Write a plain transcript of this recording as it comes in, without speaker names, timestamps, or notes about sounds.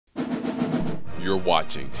You're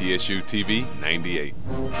watching TSU-TV 98.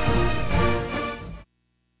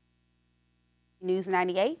 News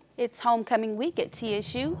 98, it's homecoming week at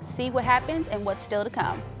TSU. See what happens and what's still to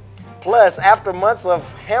come. Plus, after months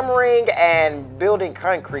of hammering and building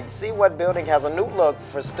concrete, see what building has a new look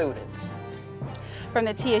for students. From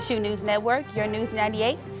the TSU News Network, your News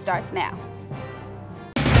 98 starts now.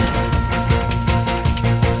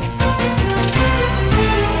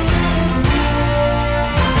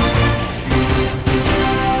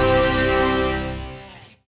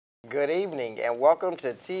 Good evening and welcome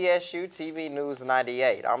to TSU TV News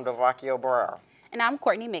 98. I'm Delvakio Brown. And I'm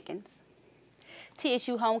Courtney Mickens.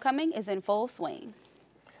 TSU Homecoming is in full swing.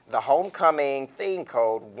 The Homecoming Theme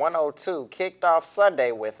Code 102 kicked off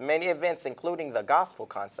Sunday with many events including the gospel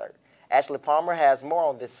concert. Ashley Palmer has more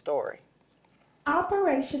on this story.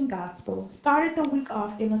 Operation Gospel started the week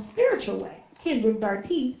off in a spiritual way. Kendrick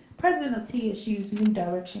Dartese, president of TSU's New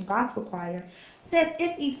Direction Gospel Choir, said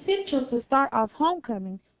it's essential to start off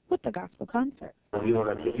homecoming with the gospel concert. We want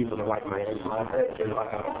to get people in the right mindset and the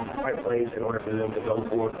right place in order for them to go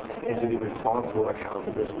forth and to be responsible and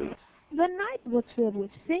accountable this week. The night was filled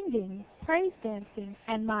with singing, praise dancing,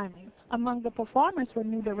 and miming. Among the performers were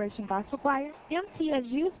New Direction Gospel Choir,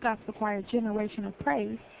 MTSU's Gospel Choir Generation of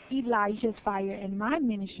Praise, Elijah's Fire and Mime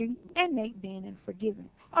Ministry, and Nate Ben and Forgiven.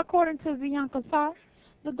 According to Bianca Sarr,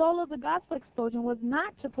 the goal of the gospel explosion was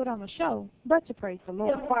not to put on a show, but to praise the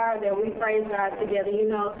Lord. It's choir that we praise God together,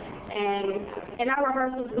 and in our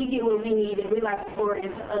rehearsals, we get what we need, and we like to pour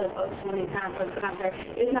into other folks when it's time for the concert.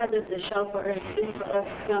 It's not just a show for us, it's for us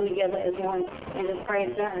to come together as one and just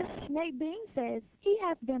praise God. Nate Bean says he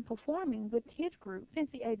has been performing with his group since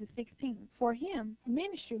the age of 16. For him,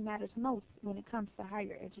 ministry matters most when it comes to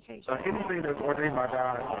higher education. Anything that's ordained by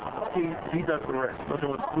God, he does the rest.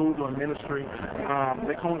 Whether it's school or ministry,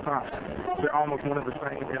 they coincide. They're almost one of the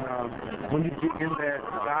same. And when you get in that,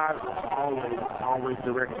 God always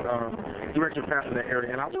directs your path in that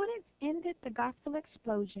area. And Students ended the gospel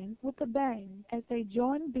explosion with a bang as they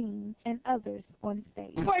joined Bean and others on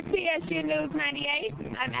stage. For TSU News 98,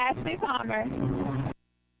 I'm Ashley Palmer.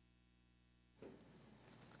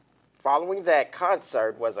 Following that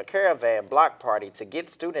concert was a caravan block party to get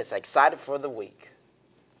students excited for the week.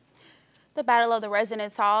 The Battle of the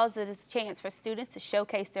Residence Halls is a chance for students to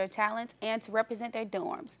showcase their talents and to represent their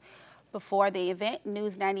dorms. Before the event,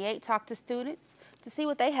 News 98 talked to students to see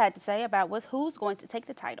what they had to say about who's going to take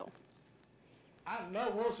the title. I know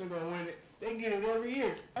Wilson gonna win it. They get it every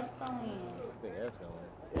year.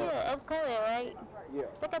 Yeah, upcoming, right? Yeah.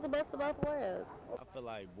 They got the best of both worlds. I feel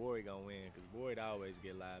like Boyd gonna win because Boyd always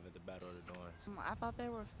get live at the Battle of the Dorms. I thought they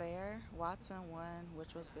were fair. Watson won,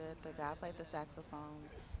 which was good. The guy played the saxophone,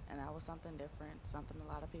 and that was something different, something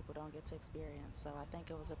a lot of people don't get to experience. So I think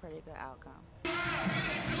it was a pretty good outcome.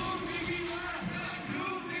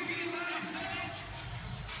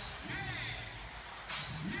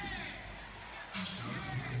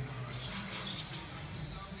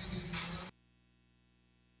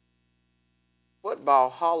 Football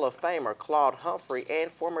Hall of Famer Claude Humphrey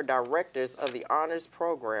and former directors of the Honors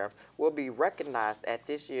Program will be recognized at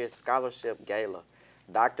this year's Scholarship Gala.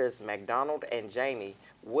 Doctors McDonald and Jamie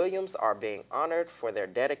Williams are being honored for their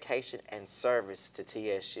dedication and service to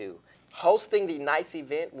TSU. Hosting the night's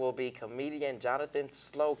event will be comedian Jonathan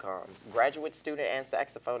Slocum, graduate student and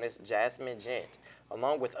saxophonist Jasmine Gent,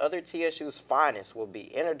 along with other TSU's finest will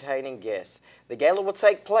be entertaining guests. The gala will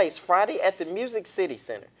take place Friday at the Music City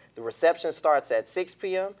Center. The reception starts at 6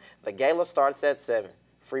 p.m. The gala starts at 7.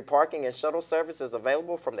 Free parking and shuttle service is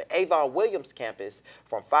available from the Avon Williams campus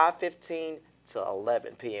from 5:15 to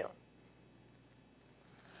 11 p.m.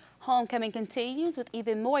 Homecoming continues with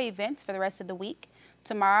even more events for the rest of the week.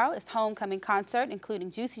 Tomorrow is Homecoming concert,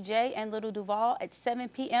 including Juicy J and Little Duval at 7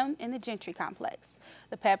 p.m. in the Gentry Complex.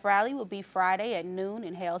 The pep rally will be Friday at noon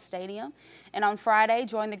in Hale Stadium. And on Friday,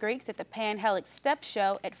 join the Greeks at the Pan Helic Step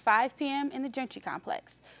Show at 5 p.m. in the Gentry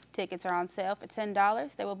Complex. Tickets are on sale for $10.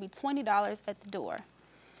 There will be $20 at the door.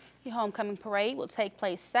 The Homecoming Parade will take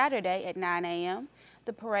place Saturday at 9 a.m.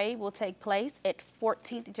 The parade will take place at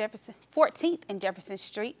 14th and Jefferson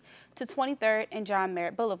Street to 23rd and John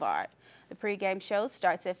Merritt Boulevard. The pregame show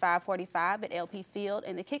starts at 5:45 at LP Field,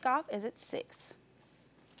 and the kickoff is at 6.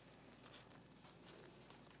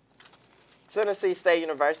 Tennessee State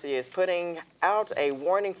University is putting out a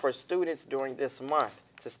warning for students during this month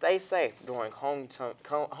to stay safe during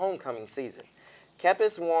homecoming season.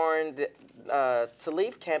 Campus warned not to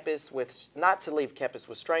leave campus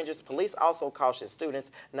with strangers. Police also caution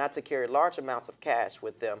students not to carry large amounts of cash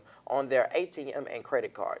with them on their ATM and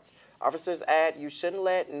credit cards. Officers add you shouldn't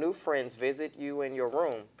let new friends visit you in your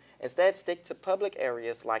room. Instead, stick to public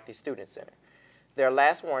areas like the Student Center. Their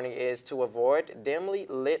last warning is to avoid dimly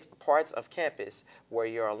lit parts of campus where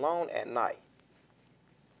you're alone at night.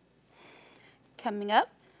 Coming up,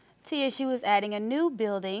 TSU is adding a new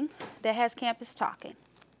building that has campus talking.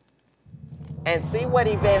 And see what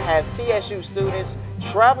event has TSU students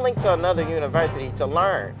traveling to another university to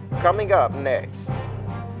learn. Coming up next.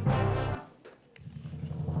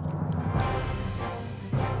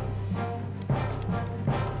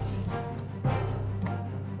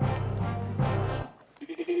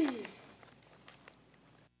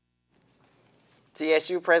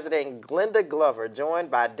 TSU President Glenda Glover,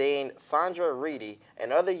 joined by Dean Sandra Reedy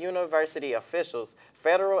and other university officials,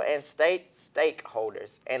 federal and state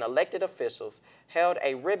stakeholders, and elected officials, held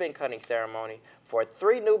a ribbon-cutting ceremony for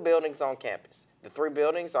 3 new buildings on campus. The 3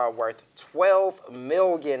 buildings are worth $12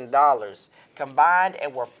 million combined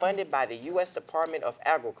and were funded by the U.S. Department of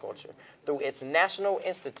Agriculture through its National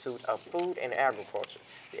Institute of Food and Agriculture.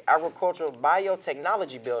 The Agricultural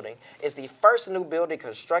Biotechnology Building is the first new building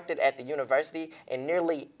constructed at the university in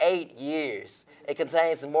nearly 8 years. It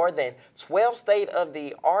contains more than 12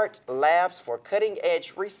 state-of-the-art labs for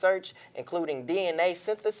cutting-edge research, including DNA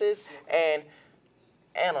synthesis and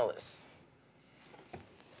analysis.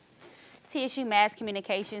 TSU Mass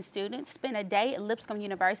Communication students spent a day at Lipscomb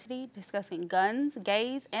University discussing guns,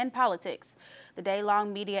 gays, and politics. The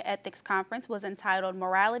day-long media ethics conference was entitled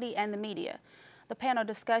Morality and the Media. The panel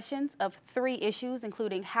discussions of 3 issues,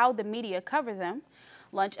 including how the media cover them,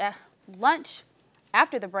 lunch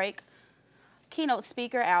after the break. Keynote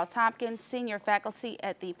speaker Al Tompkins, senior faculty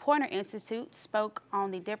at the Poynter Institute, spoke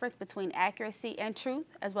on the difference between accuracy and truth,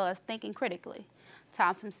 as well as thinking critically.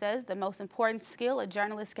 Thompson says the most important skill a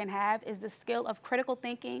journalist can have is the skill of critical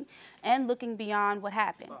thinking and looking beyond what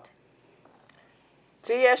happened.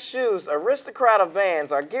 TSU's aristocrat of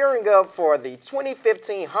bands are gearing up for the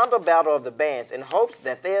 2015 Honda Battle of the Bands in hopes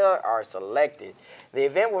that they are selected. The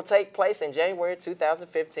event will take place in January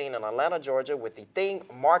 2015 in Atlanta, Georgia, with the theme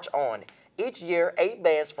March On. Each year, 8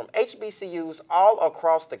 bands from HBCUs all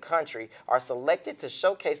across the country are selected to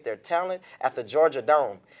showcase their talent at the Georgia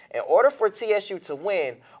Dome. In order for TSU to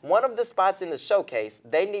win one of the spots in the showcase,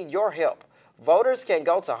 they need your help. Voters can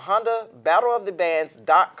go to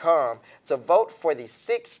HondaBattleOfTheBands.com to vote for the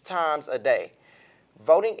 6 times a day.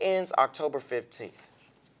 Voting ends October 15th.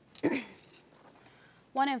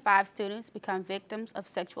 1 in 5 students become victims of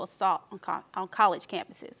sexual assault on college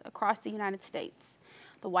campuses across the United States.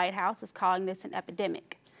 The White House is calling this an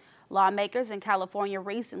epidemic. Lawmakers in California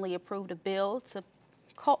recently approved a bill to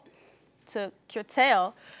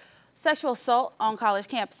curtail sexual assault on college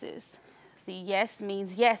campuses. The Yes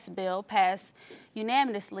Means Yes bill passed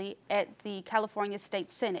unanimously at the California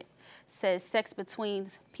State Senate. Says sex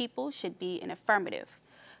between people should be an affirmative,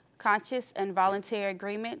 conscious and voluntary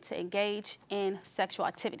agreement to engage in sexual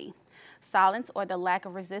activity. Silence or the lack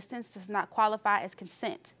of resistance does not qualify as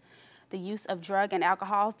consent. The use of drugs and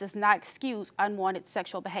alcohol does not excuse unwanted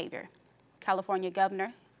sexual behavior. California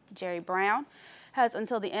Governor Jerry Brown has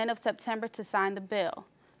until the end of September to sign the bill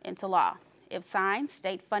into law. If signed,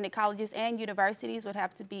 state-funded colleges and universities would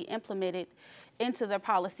have to be implemented into their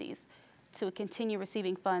policies to continue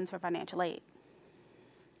receiving funds for financial aid.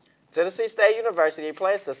 Tennessee State University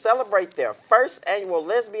plans to celebrate their first annual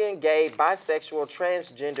Lesbian, Gay, Bisexual,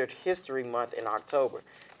 Transgendered History Month in October.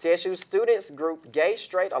 TSU students group Gay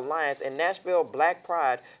Straight Alliance and Nashville Black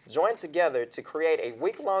Pride joined together to create a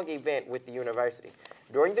week-long event with the university.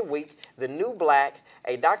 During the week, The New Black,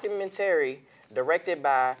 a documentary directed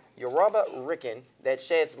by Yoruba Ricken that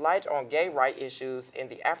sheds light on gay rights issues in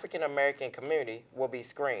the African-American community, will be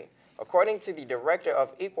screened. According to the Director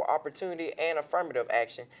of Equal Opportunity and Affirmative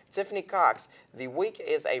Action, Tiffany Cox, the week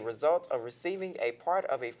is a result of receiving a part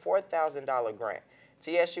of a $4,000 grant.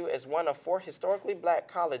 TSU is one of 4 historically black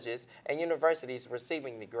colleges and universities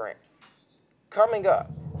receiving the grant. Coming up,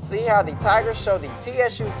 see how the Tigers show the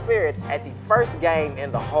TSU spirit at the first game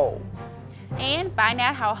in the hole. And find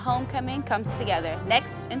out how homecoming comes together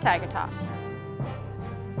next in Tiger Talk.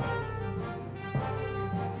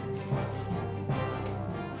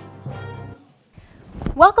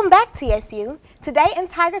 Welcome back, TSU. Today in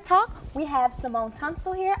Tiger Talk, we have Simone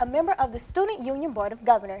Tunstall here, a member of the Student Union Board of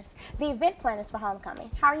Governors, the event planners for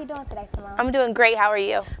homecoming. How are you doing today, Simone? I'm doing great. How are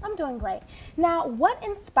you? I'm doing great. Now, what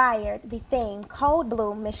inspired the theme Code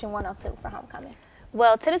Blue Mission 102 for homecoming?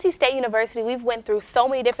 Well, Tennessee State University, we've went through so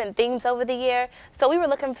many different themes over the year, so we were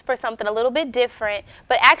looking for something a little bit different,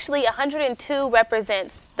 but actually 102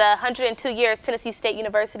 represents the 102 years Tennessee State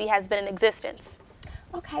University has been in existence.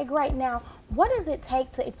 Okay, great. Now, what does it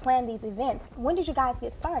take to plan these events? When did you guys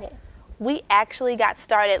get started? We actually got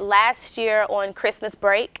started last year on Christmas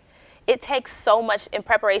break. it takes so much in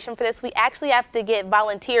preparation for this. We actually have to get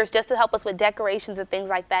volunteers just to help us with decorations and things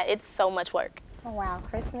like that. It's so much work. Oh, wow,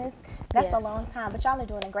 Christmas, that's Yes. a long time, but y'all are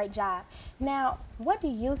doing a great job. Now, what do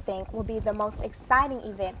you think will be the most exciting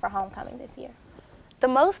event for homecoming this year? The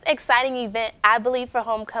most exciting event, I believe, for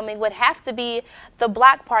homecoming would have to be the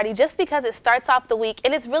block party, just because it starts off the week,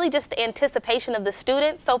 and it's really just the anticipation of the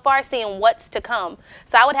students so far seeing what's to come.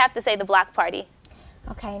 So I would have to say the block party.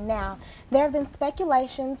 Okay, now, there have been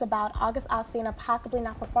speculations about August Alsina possibly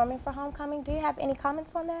not performing for homecoming. Do you have any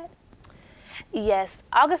comments on that? Yes,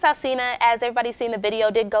 August Alsina, as everybody's seen the video,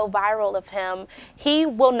 did go viral of him. He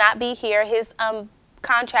will not be here. His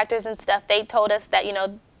contractors and stuff, they told us that, you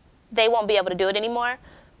know, they won't be able to do it anymore.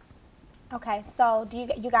 Okay, so do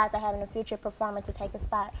you guys are having a future performer to take a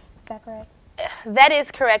spot, is that correct? That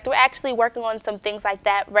is correct. We're actually working on some things like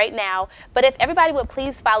that right now. But if everybody would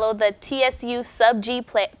please follow the TSU Sub-G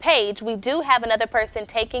page, we do have another person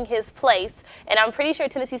taking his place. And I'm pretty sure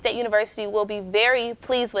Tennessee State University will be very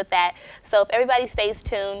pleased with that. So if everybody stays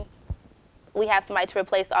tuned, we have somebody to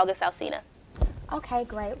replace August Alsina. Okay,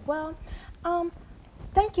 great. Well,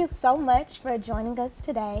 thank you so much for joining us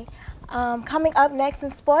today. Coming up next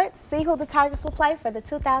in sports, see who the Tigers will play for the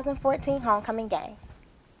 2014 homecoming game.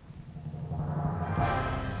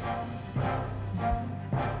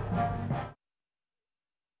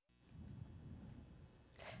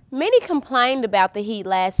 Many complained about the heat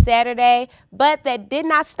last Saturday, but that did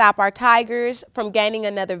not stop our Tigers from gaining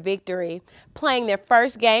another victory. Playing their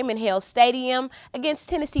first game in Hale Stadium against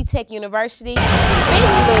Tennessee Tech University, Big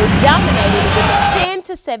Blue dominated with a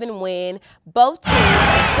 10-7 win. Both teams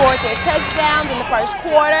scored their touchdowns in the first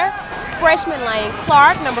quarter. Freshman Lane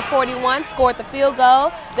Clark, number 41, scored the field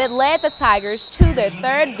goal that led the Tigers to their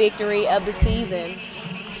third victory of the season.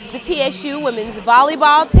 The TSU women's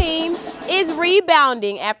volleyball team is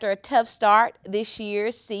rebounding after a tough start this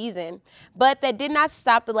year's season, but that did not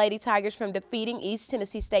stop the Lady Tigers from defeating East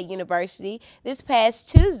Tennessee State University this past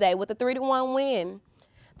Tuesday with a 3-1 win.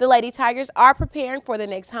 The Lady Tigers are preparing for the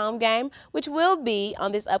next home game, which will be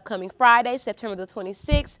on this upcoming Friday, September the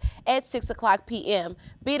 26th at 6:00 p.m.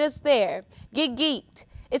 Beat us there. Get geeked.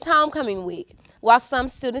 It's homecoming week. While some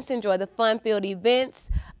students enjoy the fun-filled events,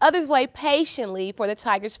 others wait patiently for the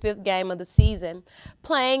Tigers' fifth game of the season.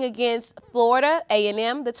 Playing against Florida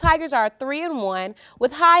A&M, the Tigers are 3-1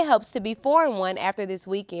 with high hopes to be 4-1 after this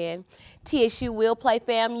weekend. TSU will play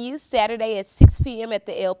FAMU Saturday at 6 p.m. at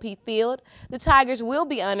the LP Field. The Tigers will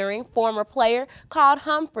be honoring former player Claude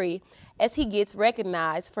Humphrey as he gets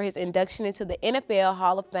recognized for his induction into the NFL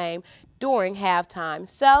Hall of Fame during halftime.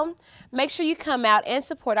 So make sure you come out and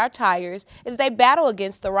support our Tigers as they battle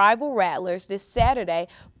against the rival Rattlers this Saturday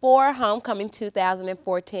for homecoming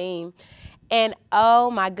 2014. And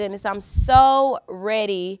oh my goodness, I'm so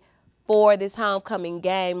ready for this homecoming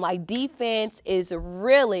game. Like, defense is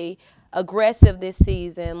really aggressive this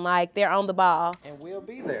season. Like, they're on the ball. And we'll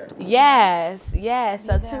be there. Yes, yes.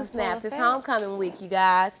 So 2 snaps. It's homecoming week, you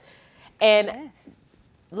guys. And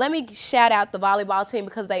let me shout out the volleyball team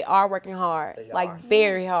because they are working hard,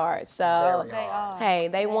 very hard. So, hey,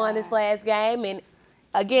 they won this last game and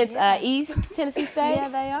against East Tennessee State,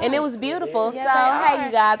 and it was beautiful. So, hey,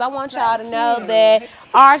 you guys, I want y'all to know that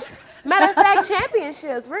our matter of fact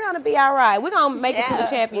championships, we're gonna be all right. We're gonna make it to the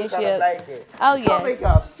championships. We're gonna make it. Oh yes. Coming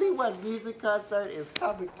up, see what music concert is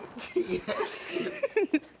coming to TSU.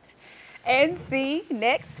 And see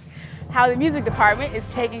next how the music department is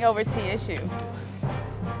taking over TSU.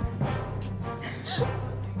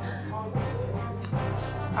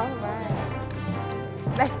 All right.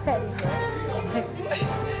 That's petty,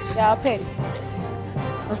 y'all petty.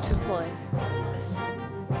 I'm just playing.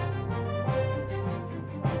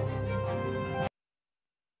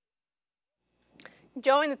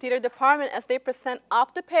 Join the theater department as they present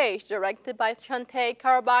Off the Page, directed by Chante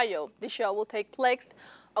Caraballo. The show will take place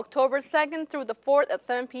October 2nd through the 4th at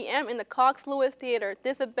 7 p.m. in the Cox Lewis Theater.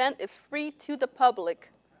 This event is free to the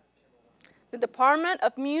public. The Department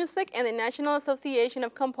of Music and the National Association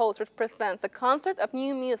of Composers presents a concert of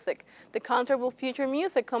new music. The concert will feature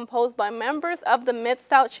music composed by members of the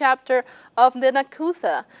Mid-South chapter of the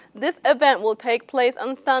NACUSA. This event will take place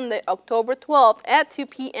on Sunday, October 12th at 2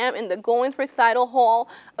 p.m. in the Goins Recital Hall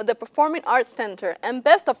of the Performing Arts Center. And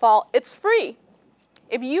best of all, it's free.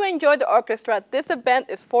 If you enjoy the orchestra, this event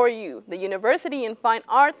is for you. The University in Fine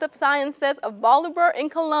Arts of Sciences of Bolivar in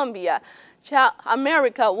Columbia,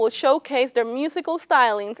 America will showcase their musical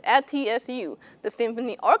stylings at TSU. The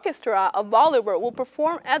Symphony Orchestra of Bolivar will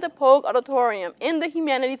perform at the Pogue Auditorium in the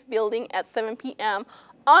Humanities Building at 7 p.m.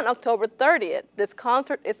 on October 30th. This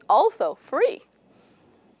concert is also free.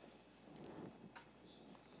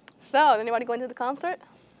 So, is anybody going to the concert?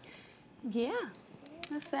 Yeah,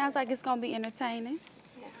 that sounds like it's gonna be entertaining.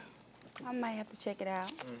 I might have to check it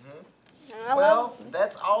out. Well,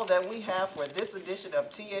 that's all that we have for this edition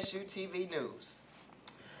of TSU TV News.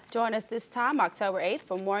 Join us this time, October 8th,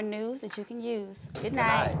 for more news that you can use. Good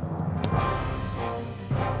night. Good night.